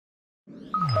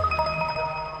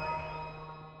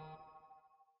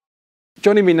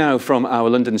Joining me now from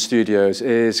our London studios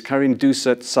is Karine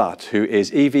Dussert-Sarthe, who is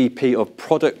EVP of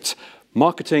Product,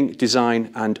 Marketing,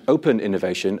 Design and Open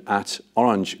Innovation at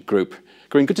Orange Group.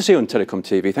 Karine, good to see you on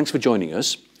TelecomTV. Thanks for joining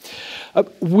us.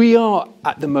 We are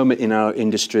at the moment in our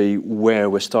industry where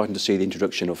we're starting to see the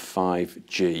introduction of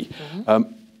 5G.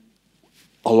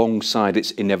 Alongside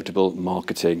its inevitable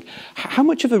marketing. How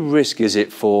much of a risk is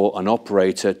it for an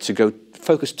operator to go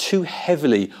focus too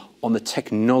heavily on the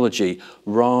technology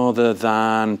rather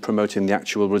than promoting the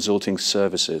actual resulting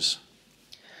services?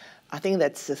 I think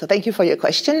so thank you for your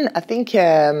question. I think,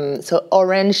 so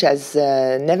Orange has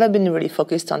never been really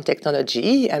focused on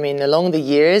technology. I mean, along the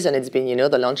years, and it's been,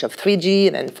 the launch of 3G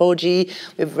and then 4G,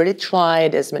 we've really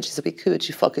tried as much as we could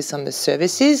to focus on the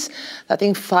services. I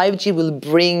think 5G will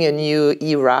bring a new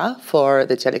era for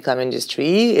the telecom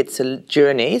industry. It's a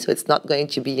journey, so it's not going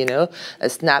to be, a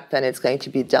snap and it's going to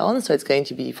be done. So it's going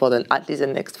to be for at least the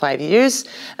next 5 years.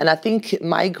 And I think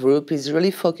my group is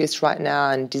really focused right now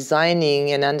on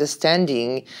designing and understanding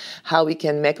how we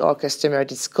can make our customer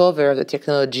discover the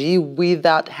technology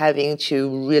without having to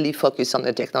really focus on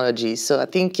the technology. So I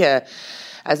think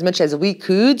as much as we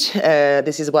could,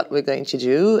 this is what we're going to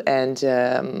do. And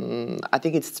I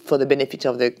think it's for the benefit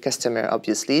of the customer,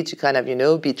 obviously, to kind of,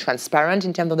 be transparent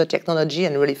in terms of the technology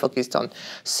and really focused on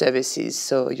services.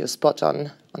 So you're spot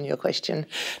on your question.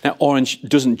 Now, Orange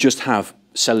doesn't just have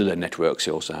cellular networks,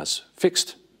 it also has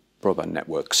fixed broadband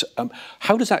networks.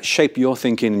 How does that shape your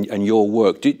thinking and your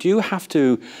work? Do you have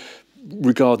to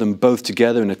regard them both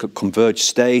together in a converged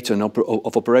state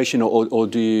of operation, or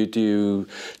do you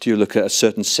look at a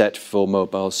certain set for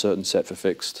mobile, a certain set for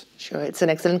fixed? Sure, it's an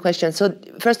excellent question. So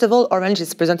first of all, Orange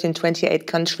is present in 28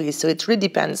 countries, so it really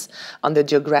depends on the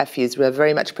geographies. We're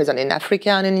very much present in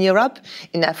Africa and in Europe.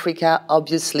 In Africa,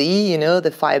 obviously,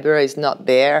 the fiber is not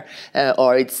there,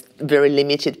 or it's very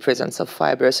limited presence of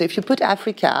fiber. So if you put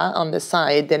Africa on the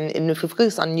side, then if you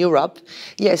focus on Europe,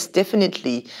 yes,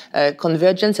 definitely.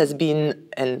 Convergence has been,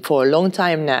 and for a long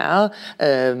time now,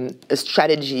 a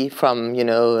strategy from,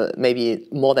 maybe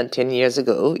more than 10 years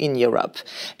ago in Europe.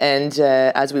 And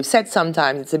as we've said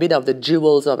sometimes, it's a bit of the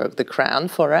jewels of the crown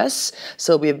for us.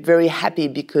 So we're very happy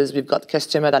because we've got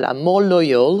customers that are more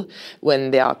loyal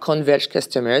when they are converged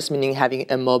customers, meaning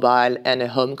having a mobile and a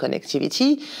home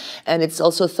connectivity. And it's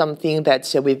also something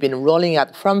that we've been rolling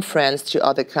out from France to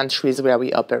other countries where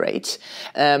we operate.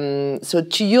 So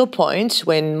to your point,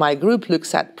 when my group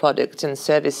looks at products and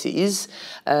services,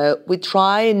 we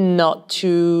try not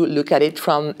to look at it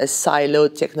from a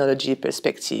siloed technology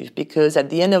perspective, because at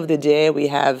the end of the day, we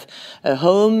have a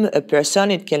home, a person,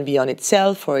 it can be on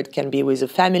itself or it can be with a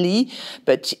family,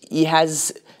 but he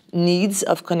has needs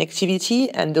of connectivity,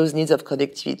 and those needs of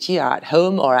connectivity are at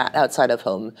home or outside of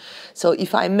home. So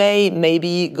if I may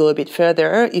maybe go a bit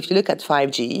further, if you look at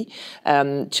 5G,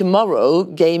 tomorrow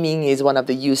gaming is one of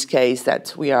the use cases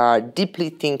that we are deeply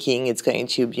thinking it's going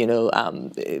to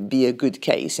be a good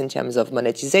case in terms of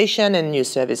monetization and new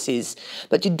services.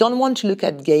 But you don't want to look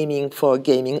at gaming for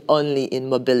gaming only in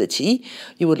mobility.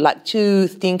 You would like to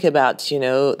think about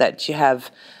that you have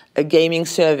a gaming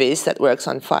service that works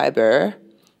on fiber,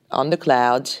 on the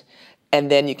cloud,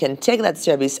 and then you can take that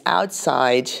service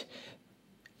outside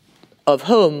of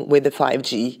home with the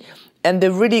 5G. And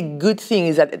the really good thing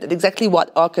is that it's exactly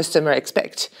what our customers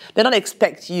expect. They don't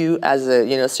expect you as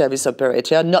a service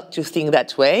operator not to think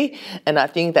that way. And I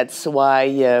think that's why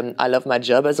I love my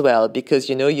job as well, because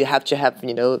you have to have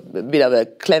a bit of a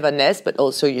cleverness, but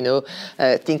also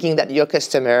thinking that your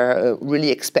customer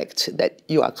really expect that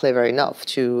you are clever enough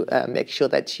to make sure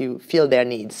that you fill their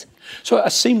needs. So a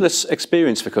seamless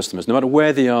experience for customers, no matter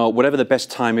where they are, whatever the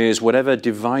best time is, whatever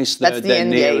device they're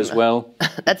near as well.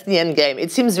 That's the end game.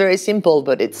 It seems very simple,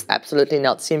 but it's absolutely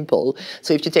not simple.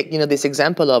 So if you take, this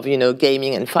example of,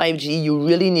 gaming and 5G, you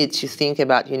really need to think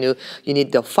about, you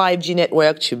need the 5G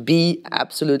network to be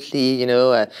absolutely,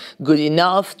 good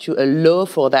enough to allow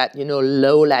for that,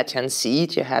 low latency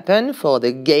to happen, for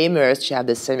the gamers to have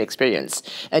the same experience.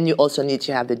 And you also need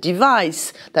to have the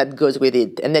device that goes with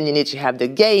it. And then you need to have the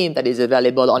game that is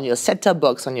available on your set-top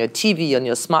box, on your TV, on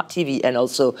your smart TV, and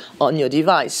also on your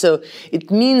device. So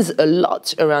it means a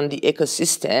lot around the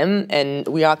ecosystem, and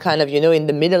we are kind of, in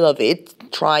the middle of it,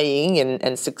 trying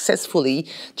and successfully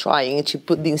trying to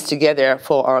put things together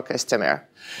for our customer.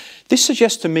 This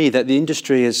suggests to me that the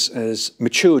industry has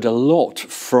matured a lot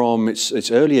from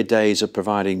its earlier days of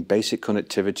providing basic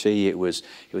connectivity. It was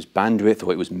bandwidth,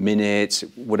 or it was minutes,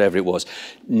 whatever it was.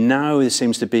 Now there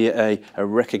seems to be a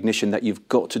recognition that you've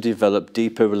got to develop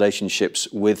deeper relationships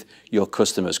with your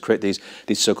customers, create these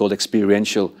so-called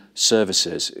experiential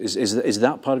services. Is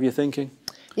that part of your thinking?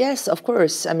 Yes, of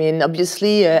course. I mean,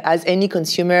 obviously, as any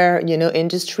consumer,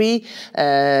 industry,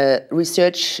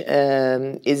 research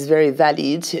is very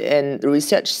valid, and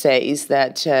research says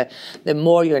that the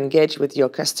more you engage with your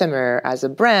customer as a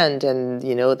brand, and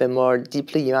the more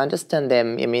deeply you understand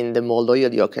them, I mean, the more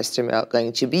loyal your customer are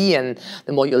going to be, and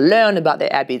the more you learn about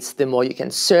their habits, the more you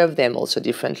can serve them also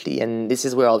differently. And this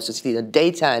is where obviously the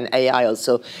data and AI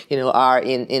also, are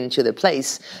into the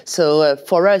place. So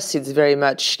for us, it's very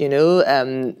much,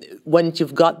 once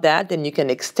you've got that, then you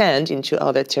can extend into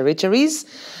other territories.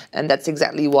 And that's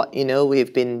exactly what,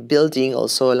 we've been building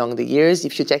also along the years.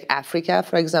 If you take Africa,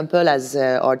 for example, as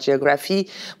our geography,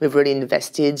 we've really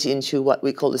invested into what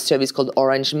we call a service called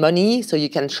Orange Money. So you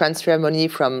can transfer money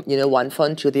from, one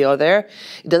phone to the other.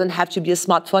 It doesn't have to be a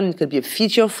smartphone. It could be a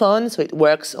feature phone. So it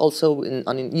works also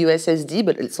on USSD,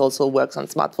 but it also works on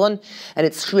smartphone. And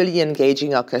it's really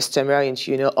engaging our customer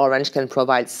into, Orange can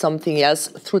provide something else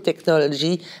through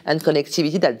technology and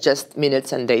connectivity that just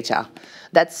minutes and data.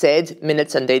 That said,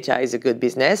 minutes and data is a good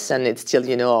business, and it's still,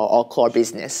 our core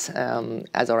business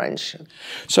as Orange.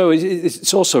 So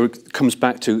it also comes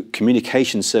back to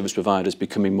communication service providers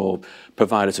becoming more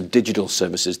providers of digital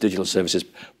services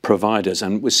providers,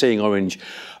 and we're seeing Orange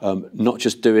not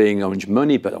just doing Orange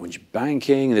Money, but Orange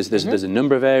Banking. There's a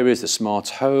number of areas, the smart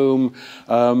home.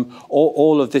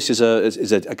 All of this is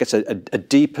I guess a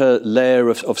deeper layer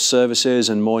of services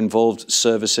and more involved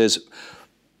services,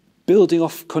 building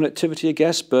off connectivity, I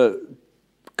guess, but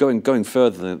going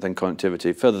further than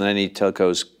connectivity, further than any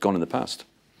telco's gone in the past.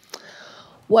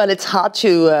 Well, it's hard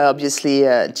to obviously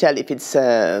tell if it's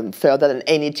further than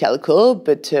any telco,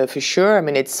 but for sure, I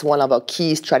mean, it's one of our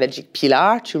key strategic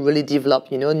pillars to really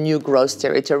develop, new growth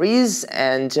territories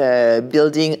and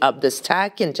building up the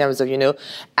stack in terms of,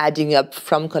 adding up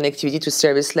from connectivity to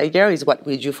service layer is what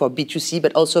we do for B2C,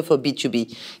 but also for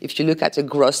B2B. If you look at a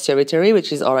growth territory,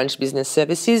 which is Orange Business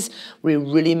Services, we're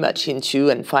really much into,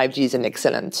 and 5G is an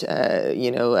excellent,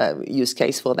 use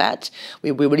case for that.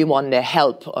 We really want to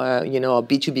help, our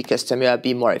B2B customer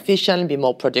be more efficient, be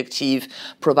more productive,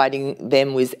 providing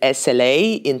them with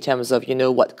SLA in terms of,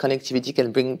 what connectivity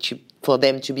can bring for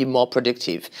them to be more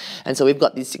productive. And so we've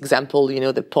got this example,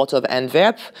 the Port of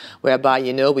Antwerp, whereby,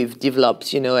 we've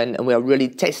developed, and we're really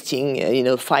testing,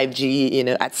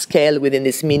 5G, at scale within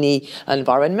this mini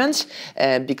environment,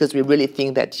 because we really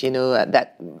think that,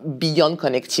 that beyond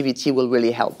connectivity will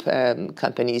really help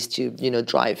companies to,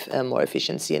 drive more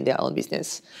efficiency in their own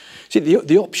business. See,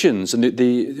 the options and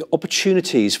the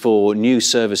opportunities for new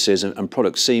services and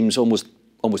products seems almost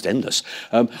endless,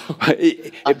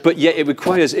 but yet it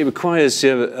requires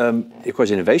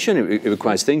innovation. It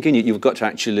requires thinking. You've got to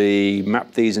actually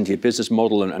map these into your business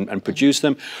model and produce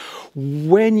them.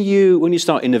 When you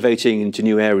start innovating into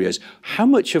new areas, how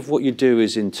much of what you do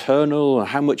is internal, or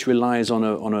how much relies on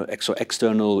an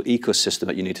external ecosystem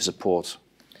that you need to support?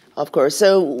 Of course.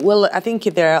 So, well, I think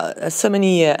there are so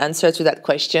many answers to that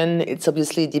question. It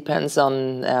obviously depends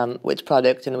on which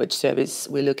product and which service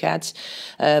we look at.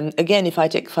 Again, if I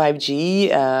take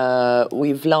 5G,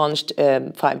 we've launched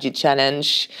 5G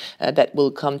Challenge that will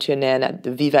come to an end at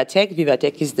the VivaTech.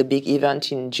 VivaTech is the big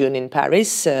event in June in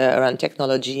Paris around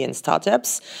technology and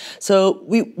startups. So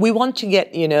we want to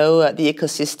get, the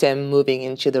ecosystem moving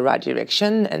into the right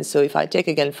direction. And so if I take,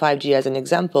 again, 5G as an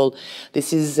example,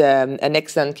 this is an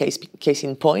excellent case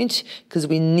in point, because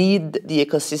we need the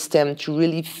ecosystem to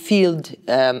really feed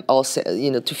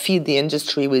to feed the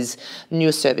industry with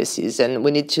new services, and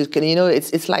we need to,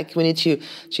 it's like we need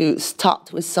to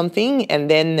start with something, and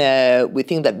then we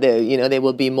think that there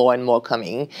will be more and more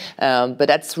coming, but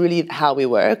that's really how we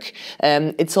work.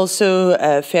 It's also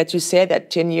fair to say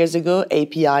that 10 years ago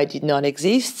API did not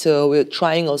exist, so we're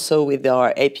trying also with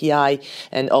our API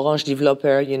and Orange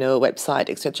developer, website,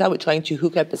 etc. We're trying to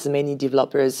hook up as many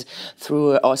developers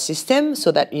through our system so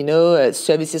that,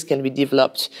 services can be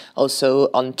developed also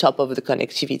on top of the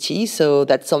connectivity. So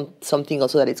that's something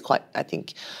also that is quite, I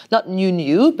think, not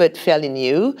new, but fairly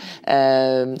new.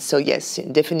 So yes,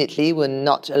 definitely we're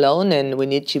not alone, and we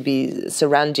need to be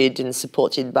surrounded and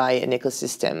supported by an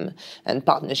ecosystem, and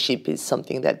partnership is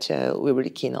something that we're really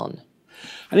keen on.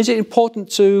 And is it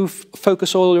important to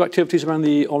focus all your activities around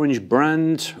the Orange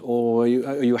brand, or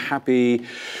are you happy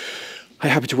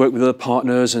to work with other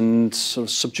partners and sort of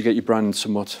subjugate your brand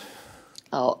somewhat?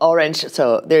 Orange,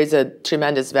 so there is a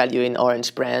tremendous value in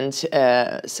Orange brand.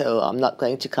 So I'm not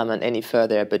going to comment any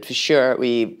further, but for sure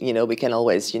we can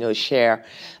always, share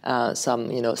some,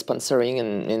 sponsoring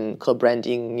and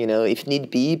co-branding, if need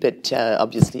be. But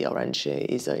obviously Orange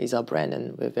is our brand,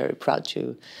 and we're very proud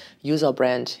to use our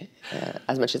brand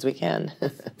as much as we can.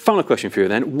 Final question for you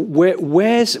then.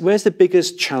 Where's the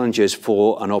biggest challenges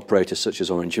for an operator such as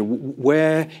Orange?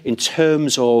 Where, in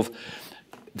terms of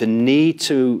the need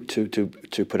to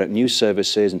put out new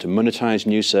services and to monetize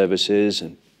new services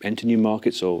and enter new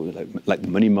markets, or like the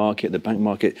money market, the bank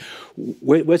market,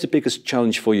 where's the biggest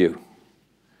challenge for you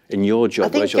in your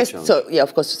job? Where's your challenge? So yeah,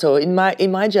 of course. So in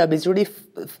my job is really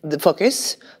the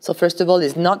focus. So first of all,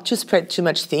 is not to spread too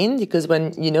much thin, because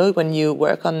when you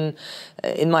work on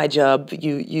in my job,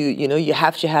 you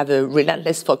have to have a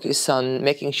relentless focus on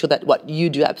making sure that what you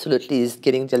do absolutely is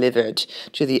getting delivered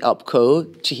to the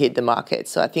OpCo to hit the market.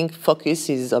 So I think focus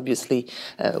is obviously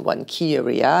one key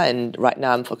area, and right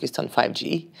now I'm focused on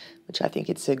 5G, which I think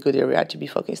it's a good area to be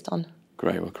focused on.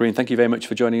 Great. Well, Karine, thank you very much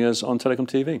for joining us on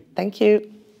TelecomTV. Thank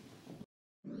you.